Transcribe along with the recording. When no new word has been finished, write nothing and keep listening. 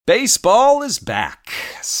Baseball is back.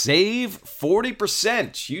 Save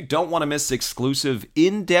 40%. You don't want to miss exclusive,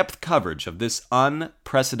 in-depth coverage of this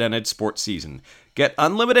unprecedented sports season. Get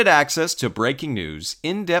unlimited access to breaking news,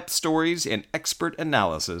 in-depth stories, and expert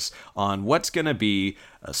analysis on what's going to be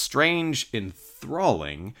a strange,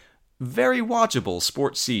 enthralling, very watchable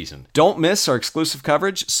sports season. Don't miss our exclusive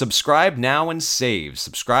coverage. Subscribe now and save.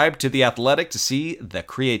 Subscribe to The Athletic to see the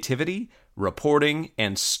creativity, reporting,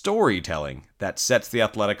 and storytelling that sets The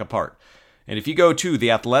Athletic apart. And if you go to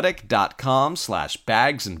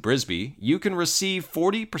theathletic.com/bagsandbrisbee, you can receive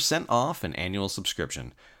 40% off an annual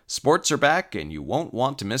subscription. Sports are back, and you won't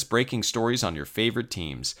want to miss breaking stories on your favorite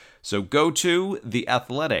teams. So go to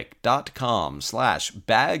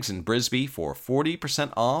theathletic.com/bagsandbrisbee for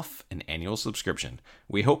 40% off an annual subscription.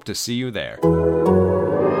 We hope to see you there.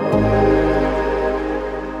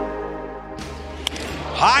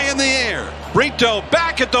 High in the air, Brito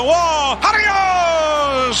back at the wall.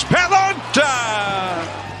 Adios, Pelota!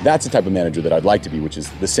 That's the type of manager that I'd like to be, which is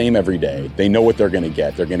the same every day. They know what they're going to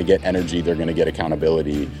get. They're going to get energy, they're going to get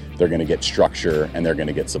accountability, they're going to get structure, and they're going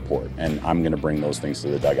to get support. And I'm going to bring those things to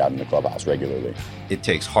the dugout in the clubhouse regularly. It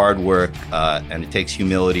takes hard work and it takes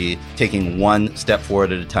humility, taking one step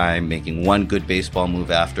forward at a time, making one good baseball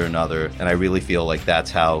move after another. And I really feel like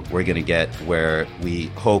that's how we're going to get where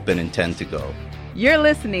we hope and intend to go. You're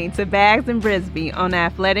listening to Bags and Brisbee on the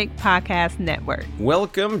Athletic Podcast Network.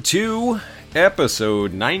 Welcome to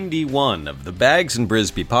episode 91 of the Bags and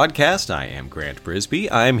Brisbee podcast. I am Grant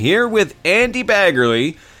Brisbee. I'm here with Andy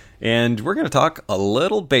Baggerly, and we're going to talk a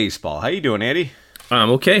little baseball. How you doing, Andy? I'm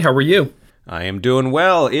okay. How are you? I am doing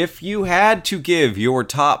well. If you had to give your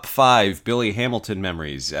top 5 Billy Hamilton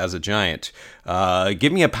memories as a Giant,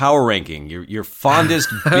 give me a power ranking, your fondest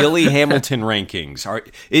Billy Hamilton rankings.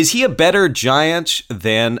 Is he a better Giant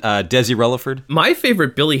than Desi Relaford? My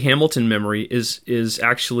favorite Billy Hamilton memory is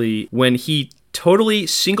actually when he totally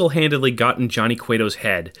single-handedly got in Johnny Cueto's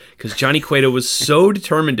head, because Johnny Cueto was so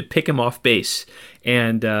determined to pick him off base.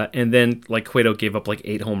 And then like Cueto gave up like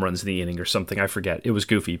 8 home runs in the inning or something. I forget. It was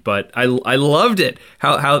goofy, but I loved it.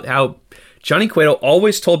 How Johnny Cueto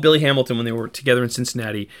always told Billy Hamilton when they were together in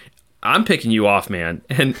Cincinnati, "I'm picking you off, man."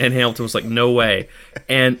 And Hamilton was like, "No way."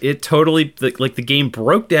 And it totally, like the game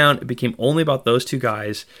broke down. It became only about those two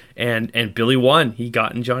guys. And Billy won. He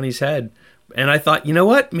got in Johnny's head. And I thought, you know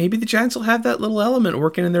what? Maybe the Giants will have that little element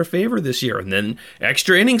working in their favor this year. And then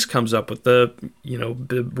extra innings comes up with the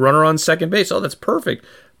runner on second base. Oh, that's perfect.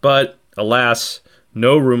 But alas,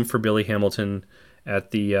 no room for Billy Hamilton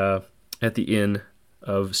at the inn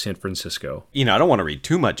of San Francisco. I don't want to read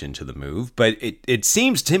too much into the move, but it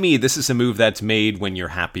seems to me this is a move that's made when you're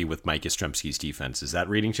happy with Mike Yastrzemski's defense. Is that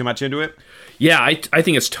reading too much into it? Yeah, I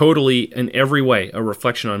think it's totally, in every way, a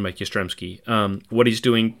reflection on Mike Yastrzemski. What he's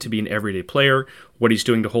doing to be an everyday player, what he's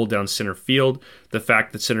doing to hold down center field, the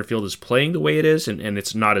fact that center field is playing the way it is, and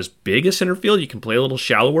it's not as big as center field. You can play a little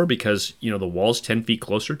shallower because, the wall's 10 feet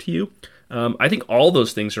closer to you. I think all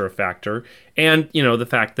those things are a factor. And, the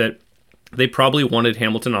fact that they probably wanted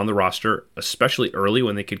Hamilton on the roster, especially early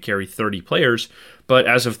when they could carry 30 players. But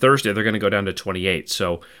as of Thursday, they're going to go down to 28.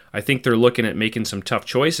 So I think they're looking at making some tough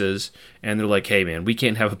choices. And they're like, hey, man, we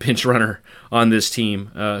can't have a pinch runner on this team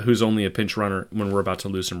who's only a pinch runner when we're about to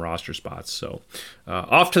lose some roster spots. So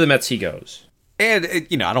off to the Mets he goes. And, I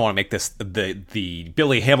don't want to make this the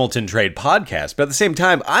Billy Hamilton trade podcast, but at the same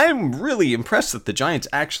time, I'm really impressed that the Giants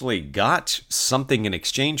actually got something in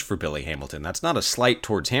exchange for Billy Hamilton. That's not a slight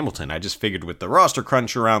towards Hamilton. I just figured with the roster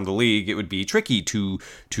crunch around the league, it would be tricky to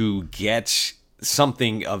get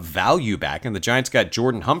something of value back. And the Giants got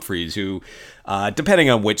Jordan Humphreys, who, depending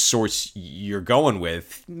on which source you're going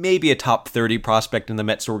with, maybe a top 30 prospect in the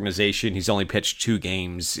Mets organization. He's only pitched 2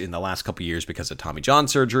 games in the last couple of years because of Tommy John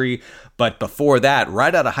surgery. But before that,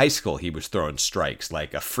 right out of high school, he was throwing strikes,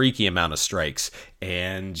 like a freaky amount of strikes.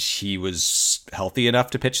 And he was healthy enough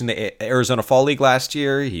to pitch in the Arizona Fall League last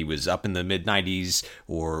year. He was up in the mid-90s,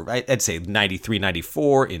 or I'd say 93,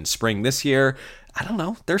 94 in spring this year. I don't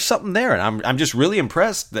know. There's something there, and I'm just really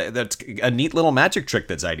impressed. That's a neat little magic trick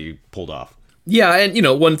that Zaidi pulled off. Yeah,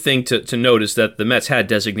 and one thing to note is that the Mets had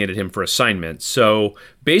designated him for assignment. So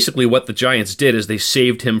basically, what the Giants did is they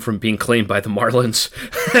saved him from being claimed by the Marlins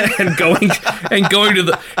and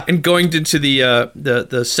going into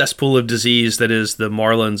the cesspool of disease that is the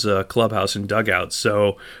Marlins clubhouse and dugout.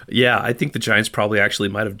 So yeah, I think the Giants probably actually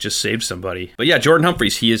might have just saved somebody. But yeah, Jordan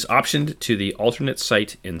Humphreys, he is optioned to the alternate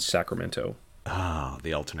site in Sacramento.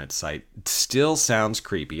 The alternate site still sounds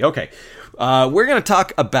creepy. Okay, we're going to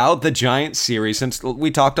talk about the Giants series since we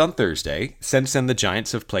talked on Thursday. Since then, the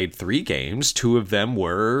Giants have played 3 games. 2 of them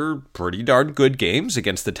were pretty darn good games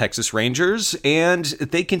against the Texas Rangers, and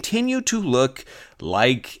they continue to look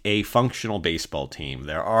like a functional baseball team.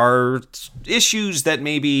 There are issues that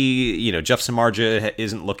maybe, Jeff Samardzija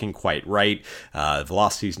isn't looking quite right.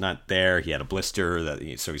 Velocity's not there. He had a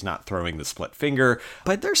blister, so he's not throwing the split finger.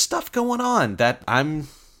 But there's stuff going on that I'm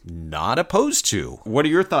not opposed to. What are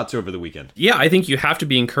your thoughts over the weekend? Yeah, I think you have to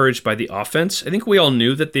be encouraged by the offense. I think we all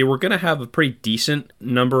knew that they were going to have a pretty decent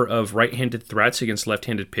number of right-handed threats against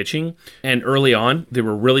left-handed pitching. And early on, they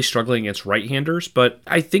were really struggling against right-handers. But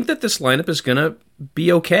I think that this lineup is going to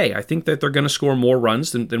be okay. I think that they're going to score more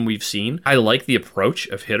runs than we've seen. I like the approach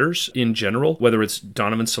of hitters in general, whether it's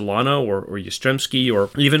Donovan Solano or Yastrzemski,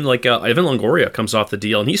 or even like Ivan Longoria comes off the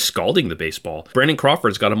deal and he's scalding the baseball. Brandon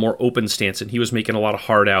Crawford's got a more open stance and he was making a lot of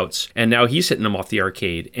hard outs, and now he's hitting them off the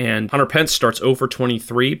arcade. And Hunter Pence starts 0 for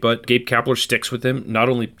 23, but Gabe Kapler sticks with him, not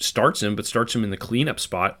only starts him, but starts him in the cleanup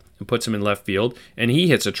spot and puts him in left field, and he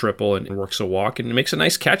hits a triple and works a walk and makes a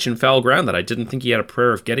nice catch in foul ground that I didn't think he had a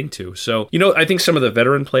prayer of getting to. So, I think some of the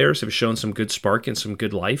veteran players have shown some good spark and some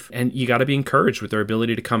good life, and you got to be encouraged with their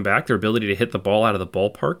ability to come back, their ability to hit the ball out of the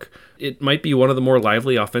ballpark. It might be one of the more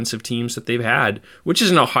lively offensive teams that they've had, which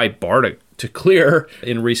isn't a high bar to clear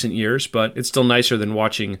in recent years, but it's still nicer than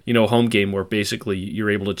watching, a home game where basically you're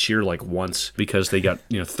able to cheer like once because they got,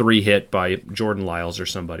 3 hit by Jordan Lyles or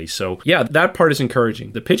somebody. So yeah, that part is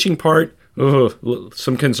encouraging. The pitching part,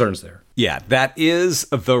 some concerns there. Yeah, that is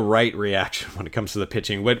the right reaction when it comes to the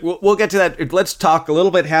pitching. But we'll get to that. Let's talk a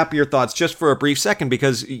little bit happier thoughts just for a brief second,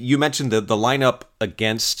 because you mentioned the lineup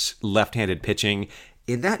against left-handed pitching,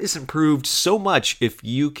 and that is improved so much if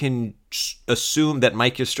you can assume that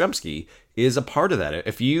Mike Yastrzemski is a part of that.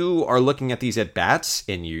 If you are looking at these at-bats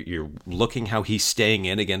and you're looking how he's staying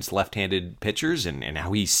in against left-handed pitchers and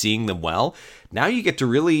how he's seeing them well, now you get to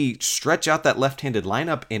really stretch out that left-handed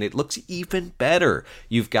lineup, and it looks even better.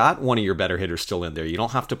 You've got one of your better hitters still in there. You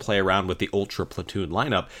don't have to play around with the ultra platoon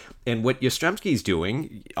lineup. And what Yastrzemski's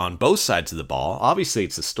doing on both sides of the ball, obviously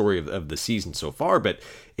it's the story of the season so far, but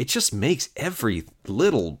it just makes every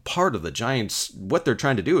little part of the Giants, what they're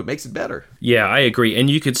trying to do, it makes it better. Yeah, I agree. And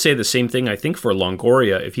you could say the same thing, I think, for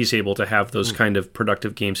Longoria, if he's able to have those kind of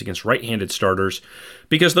productive games against right-handed starters,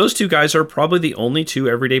 because those 2 guys are probably the only 2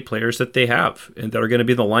 everyday players that they have, and that are going to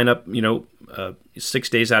be in the lineup, 6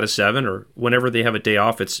 days out of 7, or whenever they have a day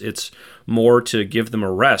off. It's more to give them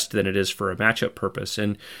a rest than it is for a matchup purpose.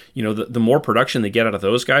 And, the more production they get out of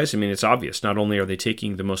those guys, I mean, it's obvious. Not only are they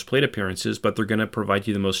taking the most plate appearances, but they're going to provide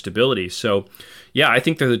you the most stability. So, yeah, I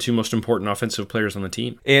think they're the 2 most important offensive players on the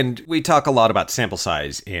team. And we talk a lot about sample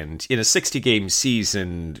size, and in a 60-game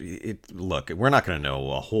season, look, we're not going to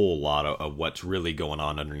know a whole lot of what's really going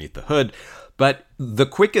on underneath the hood, but the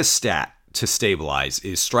quickest stat to stabilize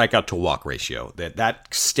is strikeout to walk ratio. That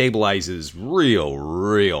stabilizes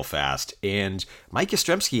real fast. And Mike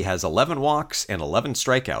Yastrzemski has 11 walks and 11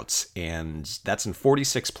 strikeouts, and that's in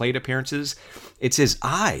 46 plate appearances. It's his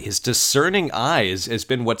eye, his discerning eye has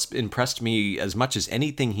been what's impressed me as much as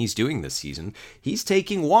anything he's doing this season. He's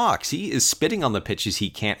taking walks. He is spitting on the pitches he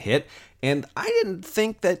can't hit. And I didn't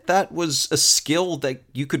think that was a skill that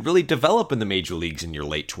you could really develop in the major leagues in your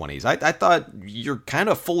late 20s. I thought you're kind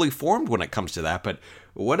of fully formed when it comes to that, but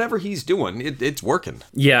whatever he's doing, it's working.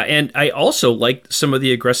 Yeah, and I also like some of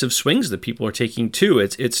the aggressive swings that people are taking too.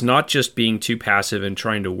 It's not just being too passive and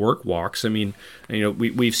trying to work walks. I mean,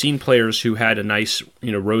 we've seen players who had a nice,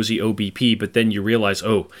 rosy OBP, but then you realize,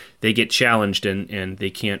 they get challenged and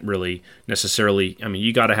they can't really necessarily. I mean,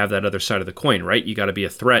 you got to have that other side of the coin, right? You got to be a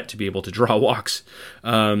threat to be able to draw walks.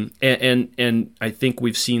 And I think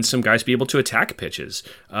we've seen some guys be able to attack pitches.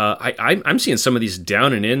 I'm seeing some of these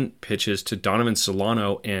down and in pitches to Donovan Solano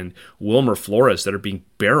and Wilmer Flores that are being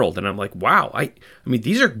barreled, and I'm like, wow. I mean,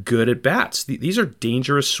 these are good at bats. These are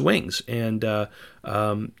dangerous swings, and it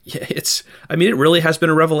really has been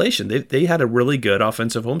a revelation. They had a really good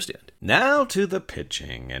offensive homestand. Now to the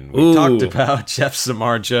pitching, and we talked about Jeff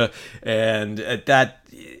Samardzija, and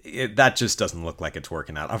that just doesn't look like it's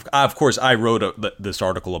working out. Of course, I wrote this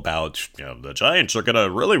article about the Giants are going to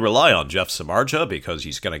really rely on Jeff Samardzija because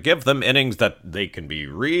he's going to give them innings that they can be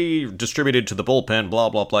redistributed to the bullpen, blah,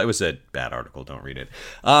 blah, blah. It was a bad article. Don't read it.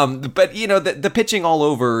 But, the pitching all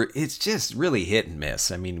over, it's just really hit and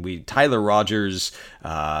miss. I mean, Tyler Rogers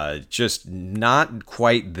numbers. Just not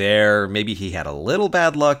quite there. Maybe he had a little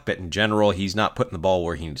bad luck, but in general, he's not putting the ball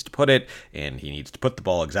where he needs to put it, and he needs to put the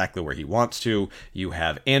ball exactly where he wants to. You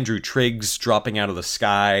have Andrew Triggs dropping out of the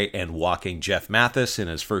sky and walking Jeff Mathis in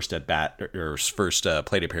his first at-bat, or first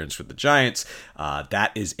plate appearance with the Giants.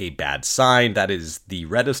 That is a bad sign. That is the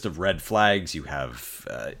reddest of red flags. You have,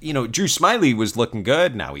 Drew Smyly was looking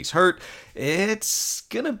good. Now he's hurt. It's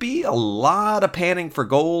going to be a lot of panning for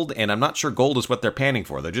gold, and I'm not sure gold is what they're panning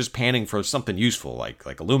for. They're just panning for something useful,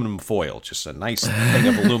 like aluminum foil, just a nice thing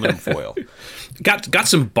of aluminum foil. Got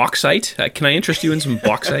some bauxite? Can I interest you in some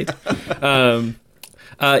bauxite? The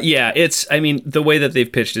way that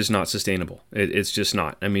they've pitched is not sustainable. It's just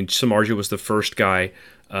not. I mean, Samardzija was the first guy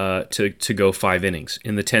to go 5 innings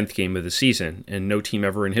in the 10th game of the season, and no team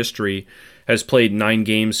ever in history has played 9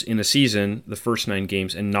 games in a season, the first 9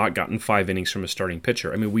 games, and not gotten 5 innings from a starting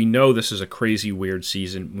pitcher. I mean, we know this is a crazy, weird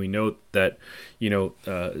season. We know that,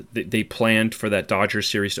 they planned for that Dodgers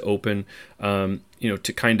series to open,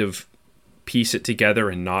 to kind of piece it together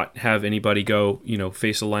and not have anybody go,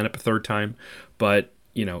 face a lineup a third time. But,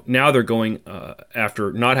 now they're going,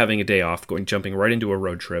 after not having a day off, jumping right into a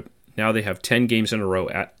road trip. Now they have 10 games in a row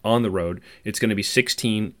on the road. It's going to be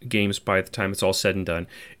 16 games by the time it's all said and done.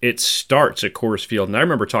 It starts at Coors Field. And I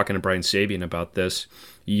remember talking to Brian Sabian about this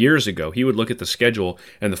years ago. He would look at the schedule,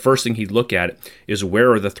 and the first thing he'd look at is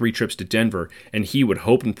where are the 3 trips to Denver, and he would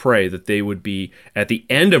hope and pray that they would be at the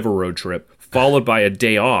end of a road trip, followed by a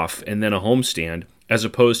day off and then a homestand, as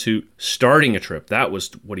opposed to starting a trip. That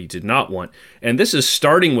was what he did not want. And this is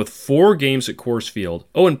starting with 4 games at Coors Field.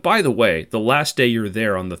 Oh, and by the way, the last day you're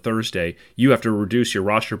there on the Thursday, you have to reduce your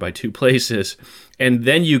roster by 2 places. And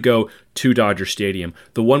then you go to Dodger Stadium,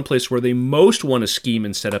 the one place where they most want to scheme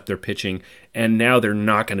and set up their pitching, and now they're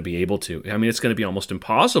not going to be able to. I mean, it's going to be almost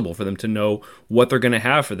impossible for them to know what they're going to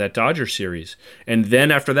have for that Dodger series. And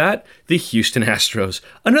then after that, the Houston Astros,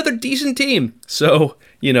 another decent team. So,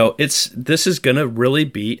 this is going to really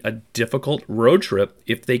be a difficult road trip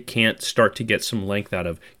if they can't start to get some length out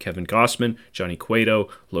of Kevin Gausman, Johnny Cueto,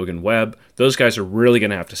 Logan Webb. Those guys are really going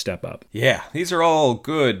to have to step up. Yeah, these are all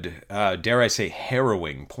good, dare I say,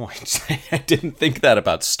 harrowing points. I didn't think that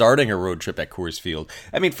about starting a road trip at Coors Field.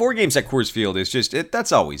 I mean, 4 games at Coors Field is just,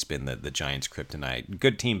 that's always been the Giants' kryptonite.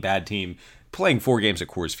 Good team, bad team. Playing 4 games at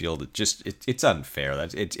Coors Field, it's unfair.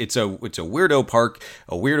 It's a weirdo park,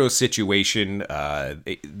 a weirdo situation.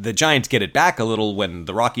 The Giants get it back a little when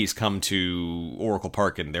the Rockies come to Oracle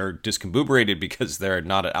Park and they're discombobulated because they're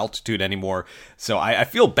not at altitude anymore. So I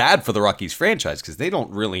feel bad for the Rockies franchise because they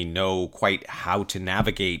don't really know quite how to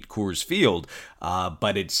navigate Coors Field.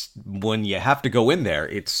 But it's when you have to go in there,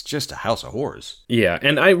 it's just a house of horrors. Yeah,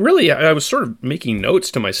 and I was sort of making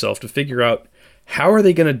notes to myself to figure out how are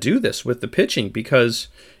they going to do this with the pitching? Because,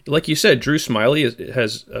 like you said, Drew Smyly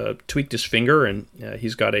has tweaked his finger, and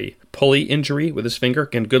he's got a pulley injury with his finger.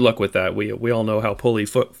 And good luck with that. We all know how pulley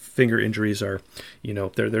finger injuries are.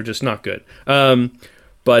 They're just not good. I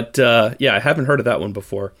haven't heard of that one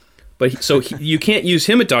before. But you can't use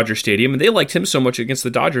him at Dodger Stadium, and they liked him so much against the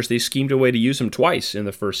Dodgers, they schemed a way to use him twice in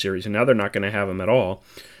the first series, and now they're not going to have him at all.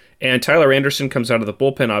 And Tyler Anderson comes out of the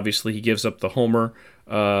bullpen. Obviously, he gives up the homer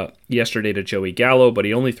yesterday to Joey Gallo, but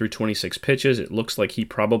he only threw 26 pitches. It looks like he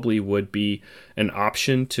probably would be an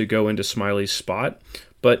option to go into Smyly's spot.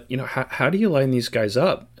 But, how do you line these guys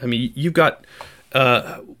up? I mean, you've got,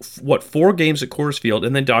 4 games at Coors Field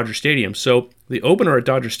and then Dodger Stadium. So the opener at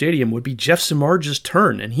Dodger Stadium would be Jeff Samardzija's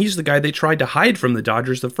turn, and he's the guy they tried to hide from the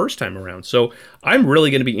Dodgers the first time around. So I'm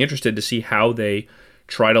really going to be interested to see how they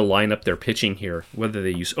try to line up their pitching here, whether they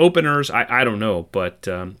use openers, I don't know, but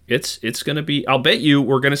it's going to be, I'll bet you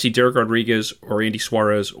we're going to see Derek Rodriguez or Andy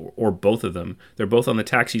Suarez or both of them. They're both on the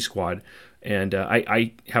taxi squad, and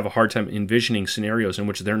I have a hard time envisioning scenarios in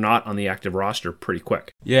which they're not on the active roster pretty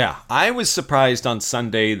quick. Yeah, I was surprised on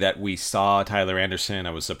Sunday that we saw Tyler Anderson.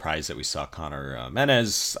 I was surprised that we saw Connor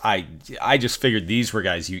Menez. I just figured these were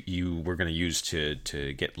guys you were going to use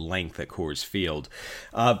to get length at Coors Field.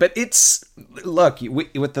 But look,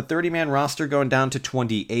 with the 30-man roster going down to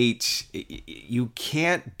 28, you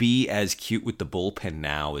can't be as cute with the bullpen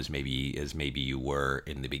now as maybe you were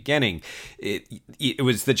in the beginning. It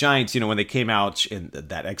was the Giants, when they came out in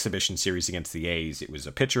that exhibition series against the A's, it was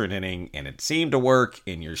a pitcher an inning, and it seemed to work,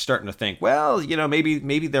 and you're starting to think, well,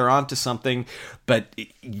 maybe they're onto something, but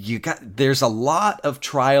there's a lot of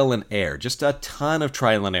trial and error, just a ton of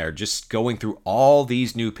trial and error, just going through all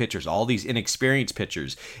these new pitchers, all these inexperienced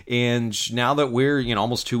pitchers, and now that we're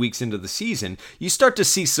almost 2 weeks into the season, you start to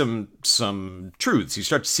see some truths. You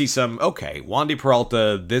start to see okay, Wandy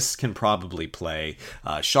Peralta, this can probably play.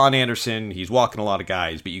 Sean Anderson, he's walking a lot of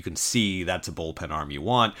guys, but you can see Yastrzemski, that's a bullpen arm you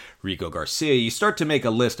want. Rico Garcia, you start to make a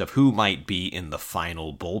list of who might be in the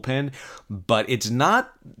final bullpen, but it's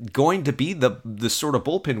not going to be the sort of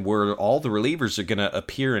bullpen where all the relievers are going to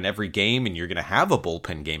appear in every game and you're going to have a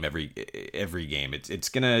bullpen game every game.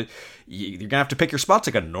 You're going to have to pick your spots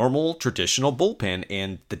like a normal traditional bullpen,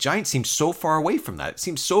 and the Giants seem so far away from that. It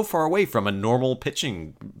seems so far away from a normal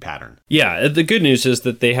pitching pattern. Yeah, the good news is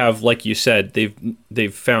that they have, like you said,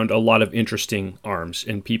 they've found a lot of interesting arms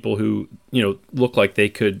and people who, look like they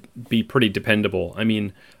could be pretty dependable. I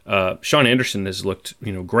mean, Sean Anderson has looked,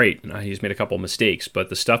 great. He's made a couple of mistakes, but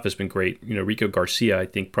the stuff has been great. Rico Garcia, I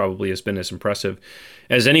think, probably has been as impressive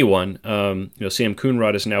as anyone. Sam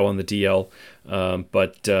Coonrod is now on the DL,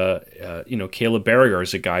 but Caleb Berriger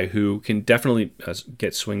is a guy who can definitely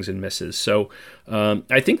get swings and misses. So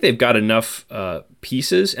I think they've got enough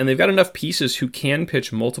pieces, and they've got enough pieces who can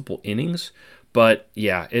pitch multiple innings. But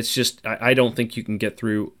yeah, it's just, I don't think you can get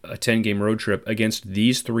through a 10-game road trip against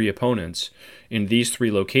these three opponents in these three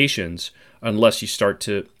locations unless you start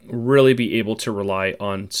to really be able to rely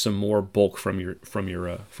on some more bulk from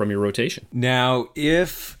your rotation. Now,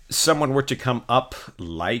 if someone were to come up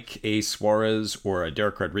like a Suarez or a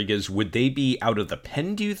Derek Rodriguez, would they be out of the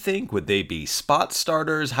pen, do you think? Would they be spot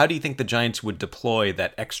starters? How do you think the Giants would deploy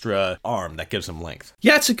that extra arm that gives them length?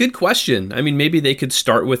 Yeah, it's a good question. I mean, maybe they could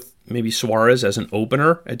start with maybe Suarez as an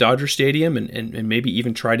opener at Dodger Stadium and maybe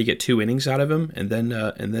even try to get 2 innings out of him and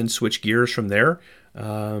then switch gears from there.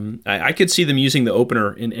 I could see them using the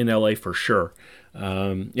opener in LA for sure.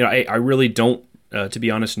 I really don't, to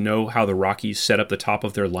be honest, know how the Rockies set up the top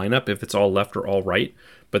of their lineup, if it's all left or all right,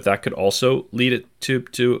 but that could also lead it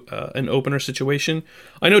to an opener situation.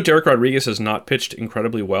 I know Derek Rodriguez has not pitched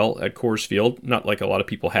incredibly well at Coors Field, not like a lot of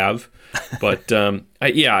people have, but so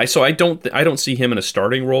I don't see him in a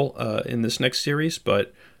starting role in this next series,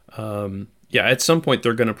 but at some point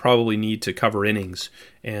they're going to probably need to cover innings,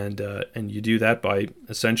 and you do that by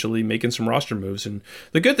essentially making some roster moves. And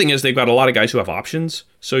the good thing is they've got a lot of guys who have options,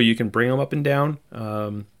 so you can bring them up and down.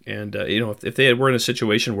 If they were in a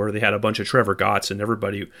situation where they had a bunch of Trevor Gotts and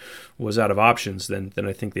everybody was out of options, then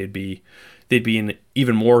I think they'd be in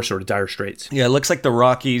even more sort of dire straits. Yeah, it looks like the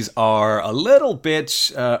Rockies are a little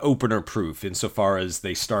bit opener-proof insofar as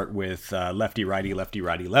they start with lefty-righty,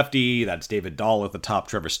 lefty-righty, lefty. That's David Dahl at the top,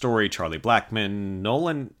 Trevor Story, Charlie Blackmon,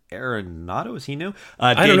 Nolan Arenado, is he new?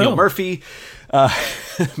 Daniel Murphy.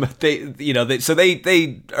 But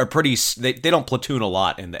they are pretty. They don't platoon a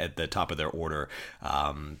lot at the top of their order.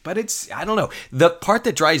 But I don't know. The part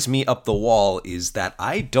that drives me up the wall is that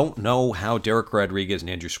I don't know how Derek Rodriguez and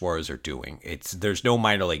Andrew Suarez are doing. There's no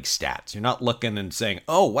minor league stats. You're not looking and saying,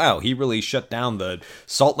 oh wow, he really shut down the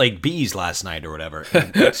Salt Lake Bees last night or whatever.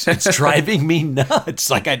 It's driving me nuts.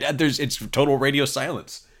 Like it's total radio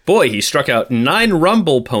silence. Boy, he struck out 9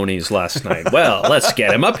 Rumble ponies last night. Well, let's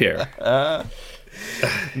get him up here.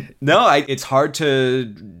 It's hard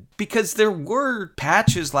to, because there were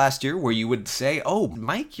patches last year where you would say, oh,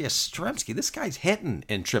 Mike Yastrzemski, this guy's hitting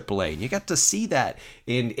in AAA. And you got to see that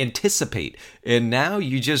and anticipate. And now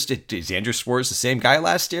is Andrew Suarez the same guy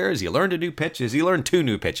last year? Has he learned a new pitch? Has he learned 2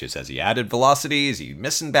 new pitches? Has he added velocity? Is he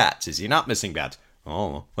missing bats? Is he not missing bats?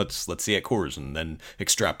 Oh, let's see at Coors and then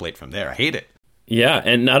extrapolate from there. I hate it. Yeah,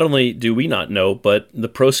 and not only do we not know, but the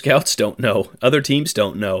pro scouts don't know. Other teams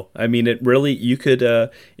don't know. I mean, you could,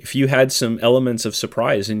 if you had some elements of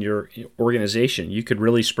surprise in your organization, you could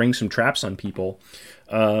really spring some traps on people.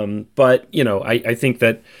 But, I think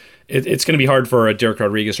that it's going to be hard for a Derek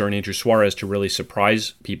Rodriguez or an Andrew Suarez to really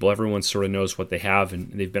surprise people. Everyone sort of knows what they have,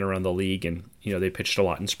 and they've been around the league, and, they pitched a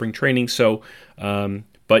lot in spring training. So,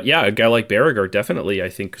 but yeah, a guy like Berriger definitely, I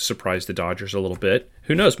think, surprised the Dodgers a little bit.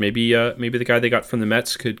 Who knows? Maybe the guy they got from the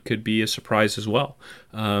Mets could be a surprise as well.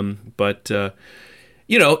 But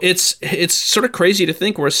it's sort of crazy to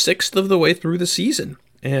think we're 1/6 of the way through the season,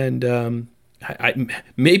 and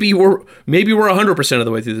maybe we're 100% of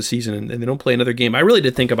the way through the season, and they don't play another game. I really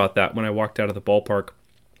did think about that when I walked out of the ballpark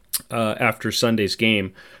after Sunday's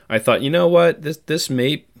game. I thought, you know what, this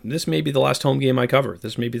may be the last home game I cover.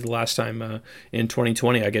 This may be the last time in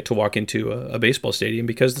 2020 I get to walk into a baseball stadium,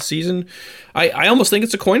 because the season, I almost think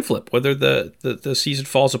it's a coin flip whether the season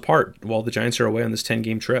falls apart while the Giants are away on this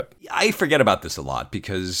 10-game trip. I forget about this a lot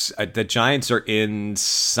because the Giants are in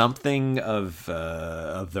something of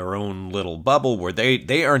their own little bubble where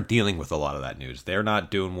they aren't dealing with a lot of that news. They're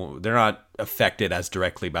not affected as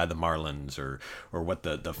directly by the Marlins or what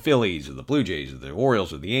the Phillies or the Blue Jays or the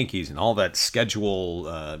Orioles or the Yankees and all that schedule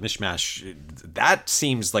mishmash, that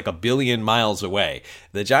seems like a billion miles away.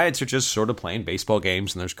 The Giants are just sort of playing baseball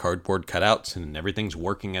games and there's cardboard cutouts and everything's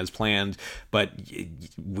working as planned, but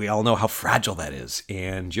we all know how fragile that is.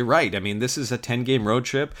 And you're right. I mean, this is a 10-game road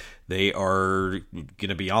trip. They are going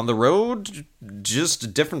to be on the road,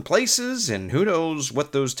 just different places, and who knows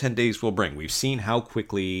what those 10 days will bring. We've seen how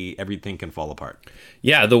quickly everything can fall apart.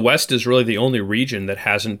 Yeah, the West is really the only region that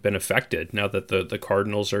hasn't been affected now that the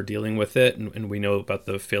Cardinals are dealing with it, and we know about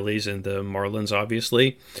the Phillies and the Marlins,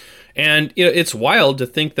 obviously. And it's wild to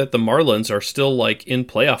think that the Marlins are still like in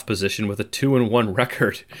playoff position with a 2-1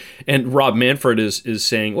 record. And Rob Manfred is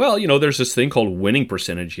saying, well, there's this thing called winning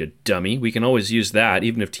percentage, you dummy. We can always use that,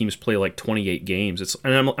 even if teams play like 28 games.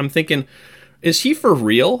 And I'm thinking, is he for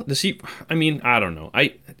real? Does he? I mean, I don't know.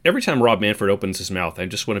 Every time Rob Manfred opens his mouth, I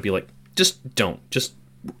just want to be like, just don't. Just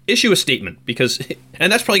issue a statement because, and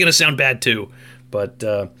that's probably going to sound bad too. But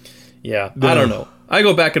yeah, I don't know. I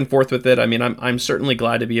go back and forth with it. I mean, I'm certainly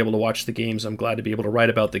glad to be able to watch the games. I'm glad to be able to write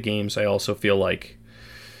about the games. I also feel like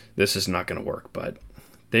this is not going to work, but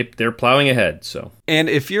they're plowing ahead. So, and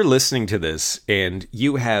if you're listening to this and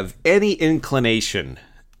you have any inclination,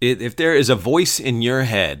 if there is a voice in your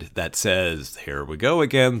head that says, here we go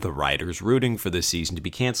again, the writers rooting for this season to be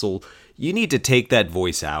canceled, you need to take that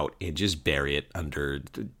voice out and just bury it under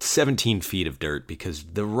 17 feet of dirt because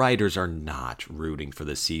the writers are not rooting for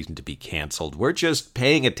the season to be canceled. We're just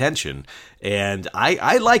paying attention. And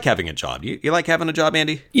I like having a job. You like having a job,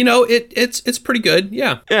 Andy? It's pretty good.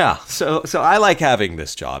 Yeah. Yeah. So I like having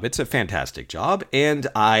this job. It's a fantastic job and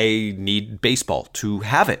I need baseball to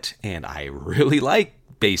have it. And I really like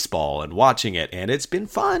baseball and watching it, and it's been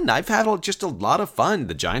fun. I've had just a lot of fun.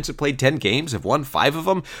 The Giants have played 10 games, have won 5 of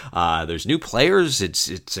them. There's new players.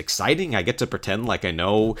 It's exciting. I get to pretend like I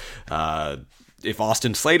know if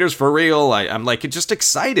Austin Slater's for real. I'm like just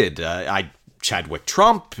excited. Chadwick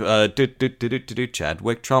Trump,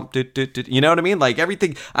 Chadwick Trump, you know what I mean? Like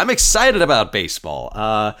everything. I'm excited about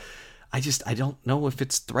baseball. I don't know if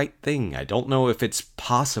it's the right thing. I don't know if it's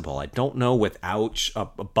possible. I don't know without a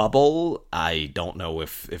bubble. I don't know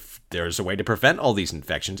if there's a way to prevent all these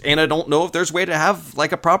infections. And I don't know if there's a way to have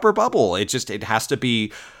like a proper bubble. It has to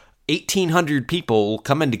be 1,800 people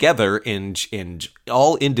coming together and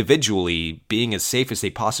all individually being as safe as they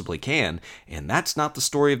possibly can. And that's not the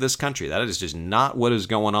story of this country. That is just not what is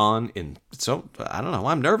going on. And so, I don't know,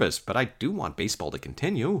 I'm nervous, but I do want baseball to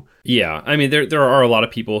continue. Yeah, I mean, there are a lot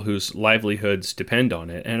of people whose livelihoods depend on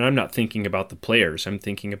it. And I'm not thinking about the players. I'm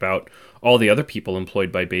thinking about all the other people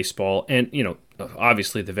employed by baseball. And,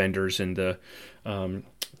 obviously the vendors and the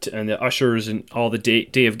ushers and all the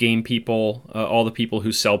day of game people, all the people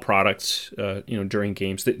who sell products, during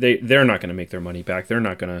games. They're not going to make their money back. They're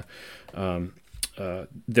not going to.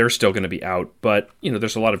 They're still going to be out. But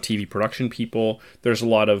there's a lot of TV production people. There's a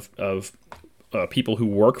lot of people who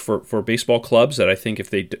work for baseball clubs that I think if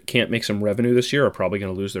they can't make some revenue this year are probably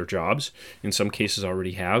going to lose their jobs. In some cases,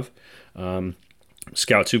 already have.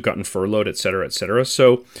 Scouts who've gotten furloughed, et cetera, et cetera.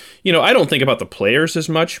 So, I don't think about the players as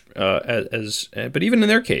much but even in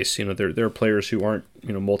their case, there are players who aren't,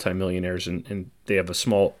 multimillionaires and they have a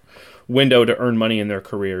small window to earn money in their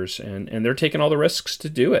careers and they're taking all the risks to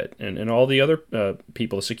do it. And all the other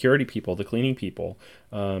people, the security people, the cleaning people,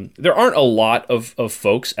 there aren't a lot of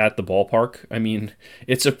folks at the ballpark. I mean,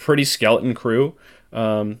 it's a pretty skeleton crew.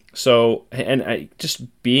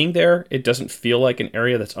 Just being there, it doesn't feel like an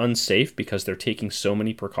area that's unsafe because they're taking so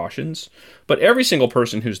many precautions. But every single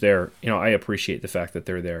person who's there, I appreciate the fact that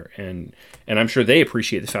they're there, and I'm sure they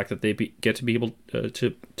appreciate the fact that they get to be able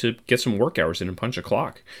to get some work hours in and punch a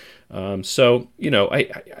clock. I sort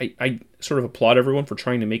of applaud everyone for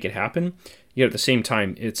trying to make it happen. Yet at the same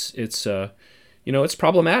time, it's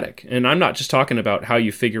problematic. And I'm not just talking about how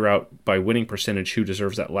you figure out by winning percentage who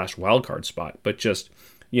deserves that last wild card spot, but just,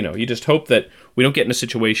 you just hope that we don't get in a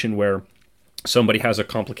situation where somebody has a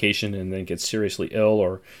complication and then gets seriously ill,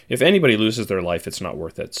 or if anybody loses their life, it's not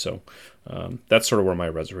worth it. So that's sort of where my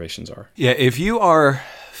reservations are. Yeah, if you are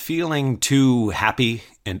feeling too happy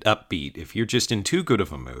and upbeat, if you're just in too good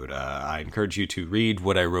of a mood, I encourage you to read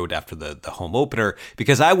what I wrote after the home opener,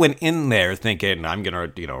 because I went in there thinking I'm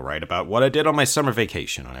going to, write about what I did on my summer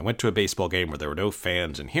vacation. And I went to a baseball game where there were no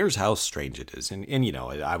fans, and here's how strange it is. And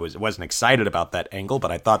I wasn't excited about that angle,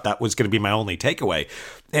 but I thought that was going to be my only takeaway.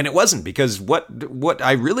 And it wasn't, because what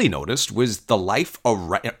I really noticed was the life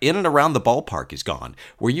in and around the ballpark is gone,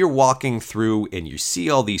 where you're walking through and you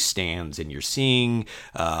see all these stands and you're seeing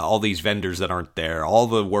all these vendors that aren't there,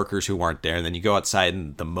 all the workers who aren't there, and then you go outside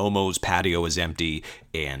and the Momo's patio is empty,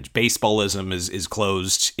 and baseballism is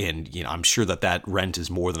closed, and I'm sure that rent is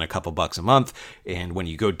more than a couple bucks a month. And when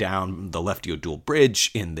you go down the Lefty O'Doul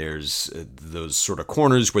Bridge, and there's those sort of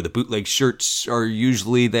corners where the bootleg shirts are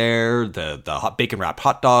usually there, the hot bacon wrapped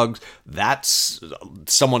hot dogs, that's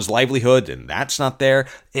someone's livelihood, and that's not there.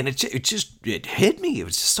 And it hit me. It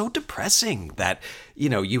was just so depressing that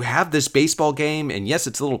you have this baseball game, and yes,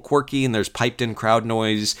 it's a little quirky and there's piped in crowd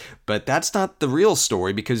noise, but that's not the real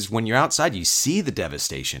story, because when you're outside, you see the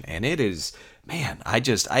devastation, and it is, man, I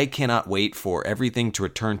cannot wait for everything to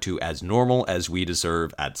return to as normal as we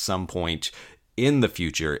deserve at some point in the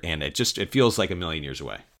future, and it feels like a million years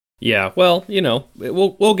away. Yeah, well,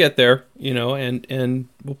 we'll get there, and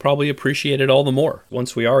we'll probably appreciate it all the more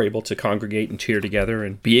once we are able to congregate and cheer together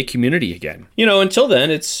and be a community again. Until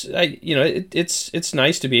then, it's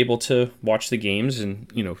nice to be able to watch the games and,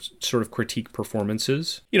 sort of critique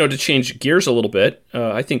performances. To change gears a little bit,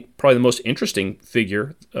 I think probably the most interesting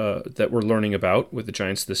figure that we're learning about with the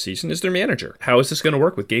Giants this season is their manager. How is this going to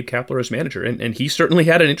work with Gabe Kapler as manager? And he certainly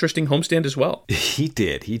had an interesting homestand as well. He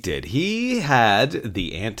did. He had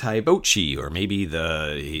the anti-Bochy, or maybe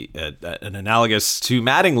an analogous to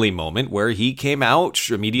Mattingly moment, where he came out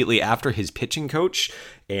immediately after his pitching coach,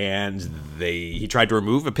 and he tried to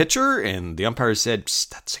remove a pitcher, and the umpire said,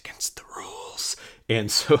 "That's against the rules."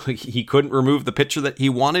 And so he couldn't remove the pitcher that he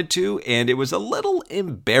wanted to, and it was a little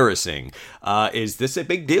embarrassing. Is this a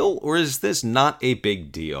big deal, or is this not a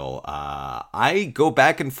big deal? I go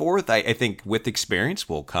back and forth. I think with experience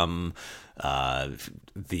will come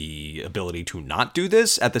the ability to not do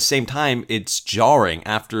this. At the same time, it's jarring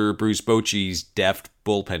after Bruce Bochy's deft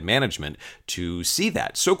bullpen management to see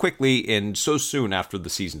that so quickly and so soon after the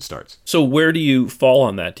season starts. So where do you fall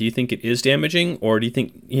on that? Do you think it is damaging, or do you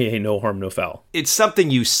think, hey, no harm, no foul? It's something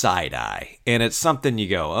you side-eye, and it's something you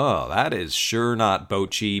go, oh, that is sure not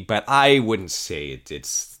Bochy, but I wouldn't say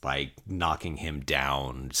it's like knocking him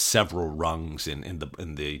down several rungs in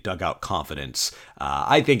the dugout confidence.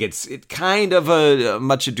 I think it's kind of a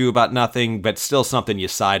much ado about nothing, but still something you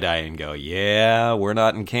side-eye and go, yeah, we're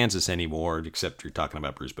not in Kansas anymore, except you're talking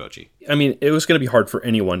about Bruce Bochy. I mean, it was going to be hard for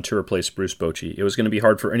anyone to replace Bruce Bochy. It was going to be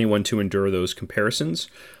hard for anyone to endure those comparisons.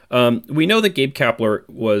 We know that Gabe Kapler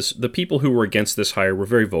the people who were against this hire were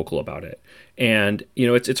very vocal about it. And,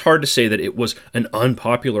 it's hard to say that it was an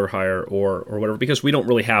unpopular hire or whatever, because we don't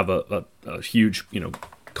really have a huge,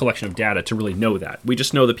 collection of data to really know that. We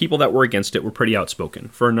just know the people that were against it were pretty outspoken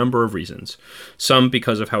for a number of reasons. Some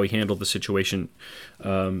because of how he handled the situation,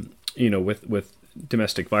 with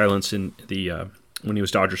domestic violence in the when he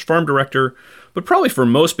was Dodgers farm director. But probably for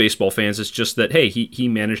most baseball fans, it's just that, hey, he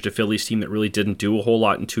managed a Phillies team that really didn't do a whole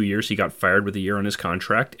lot in 2 years. He got fired with a year on his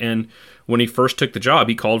contract. And when he first took the job,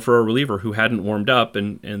 he called for a reliever who hadn't warmed up,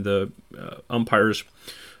 and the umpires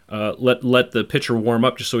let the pitcher warm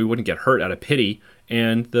up just so he wouldn't get hurt out of pity.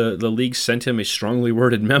 And the league sent him a strongly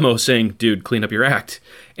worded memo saying, dude, clean up your act.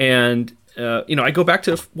 And, I go back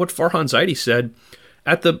to what Farhan Zaidi said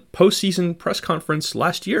at the postseason press conference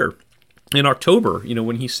last year in October,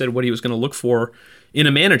 when he said what he was going to look for in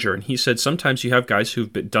a manager. And he said sometimes you have guys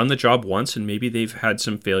who've done the job once, and maybe they've had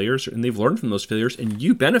some failures, and they've learned from those failures, and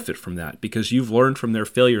you benefit from that because you've learned from their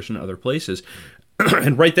failures in other places.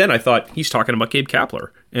 And right then I thought, he's talking about Gabe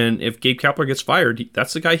Kapler. And if Gabe Kapler gets fired,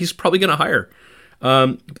 that's the guy he's probably going to hire.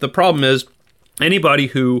 The problem is anybody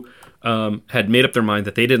who had made up their mind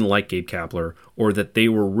that they didn't like Gabe Kapler, or that they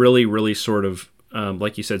were really, really sort of,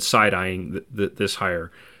 like you said, side-eyeing this hire,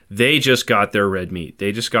 they just got their red meat.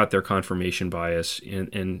 They just got their confirmation bias,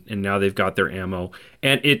 and now they've got their ammo.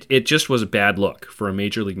 And it just was a bad look for a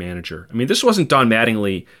major league manager. I mean, this wasn't Don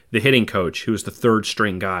Mattingly, the hitting coach, who was the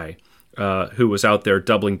third-string guy, who was out there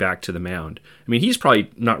doubling back to the mound. I mean, he's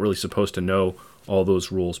probably not really supposed to know all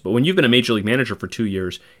those rules. But when you've been a major league manager for 2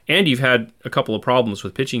 years, and you've had a couple of problems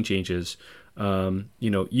with pitching changes,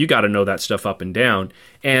 you got to know that stuff up and down.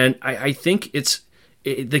 And I think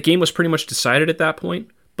the game was pretty much decided at that point.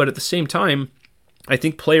 But at the same time, I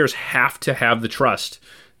think players have to have the trust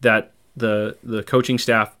that the coaching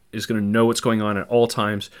staff is going to know what's going on at all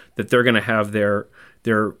times, that they're going to have their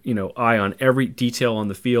eye on every detail on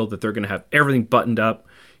the field, that they're going to have everything buttoned up.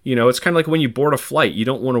 It's kind of like when you board a flight, you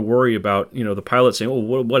don't want to worry about, the pilot saying, "Oh,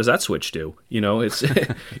 what does that switch do?" It's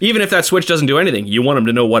even if that switch doesn't do anything, you want them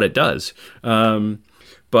to know what it does. So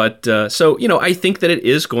I think that it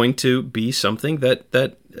is going to be something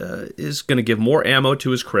that is going to give more ammo to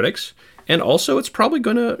his critics, and also it's probably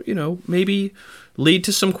going to, maybe lead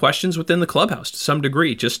to some questions within the clubhouse to some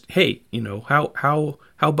degree. Just, hey,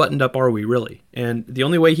 how buttoned up are we really? And the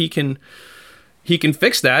only way he can he can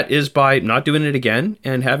fix that is by not doing it again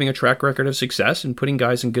and having a track record of success and putting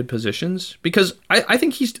guys in good positions. Because I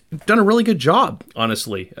think he's done a really good job,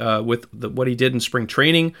 honestly, with what he did in spring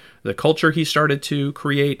training, the culture he started to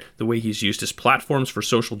create, the way he's used his platforms for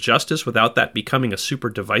social justice without that becoming a super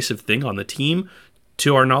divisive thing on the team,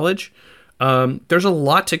 to our knowledge. There's a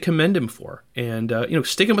lot to commend him for. And,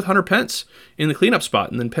 sticking with Hunter Pence in the cleanup spot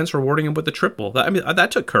and then Pence rewarding him with the triple. That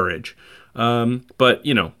took courage. But,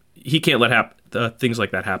 he can't let things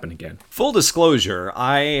like that happen again. Full disclosure,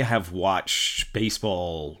 I have watched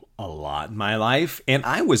baseball a lot in my life, and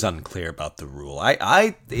I was unclear about the rule.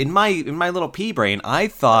 I in my little pea brain, I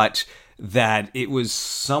thought that it was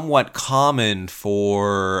somewhat common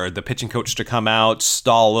for the pitching coach to come out,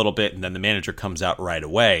 stall a little bit, and then the manager comes out right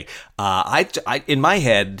away. I in my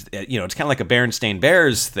head, it's kind of like a Berenstain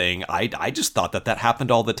Bears thing. I just thought that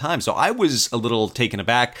happened all the time. So I was a little taken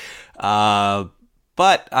aback.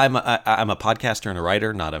 But I'm a podcaster and a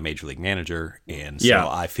writer, not a major league manager, and so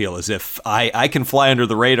I feel as if I can fly under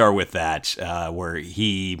the radar with that, where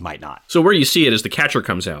he might not. So where you see it is the catcher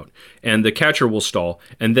comes out, and the catcher will stall,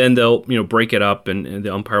 and then they'll break it up, and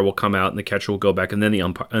the umpire will come out, and the catcher will go back, and then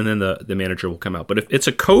the manager will come out. But if it's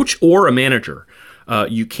a coach or a manager,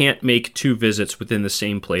 you can't make 2 visits within the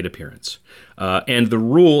same plate appearance. And the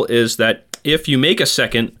rule is that if you make a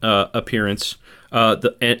second appearance,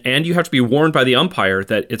 and you have to be warned by the umpire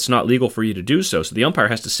that it's not legal for you to do so. So the umpire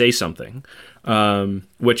has to say something,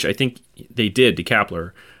 which I think they did to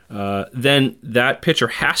Kapler. Then that pitcher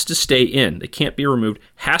has to stay in. They can't be removed,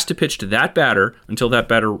 has to pitch to that batter until that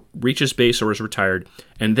batter reaches base or is retired,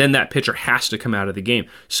 and then that pitcher has to come out of the game.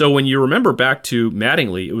 So when you remember back to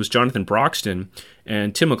Mattingly, it was Jonathan Broxton,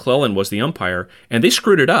 and Tim McClellan was the umpire, and they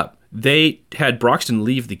screwed it up. They had Broxton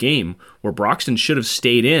leave the game, where Broxton should have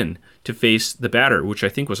stayed in to face the batter, which I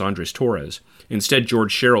think was Andres Torres. Instead,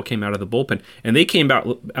 George Sherrill came out of the bullpen, and they came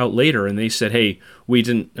out later and they said, "Hey, we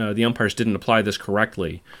didn't. The umpires didn't apply this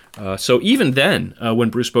correctly." So even then, when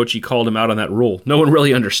Bruce Bochy called him out on that rule, no one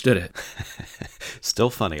really understood it. Still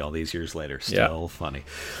funny all these years later. Still funny.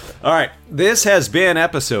 All right, this has been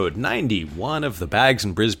episode 91 of the Bags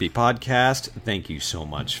and Brisbee podcast. Thank you so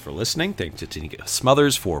much for listening. Thanks to Tanika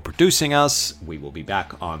Smothers for producing us. We will be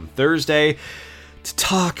back on Thursday to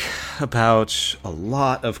talk about a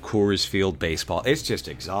lot of Coors Field baseball. It's just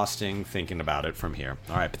exhausting thinking about it from here.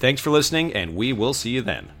 All right, but thanks for listening, and we will see you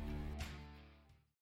then.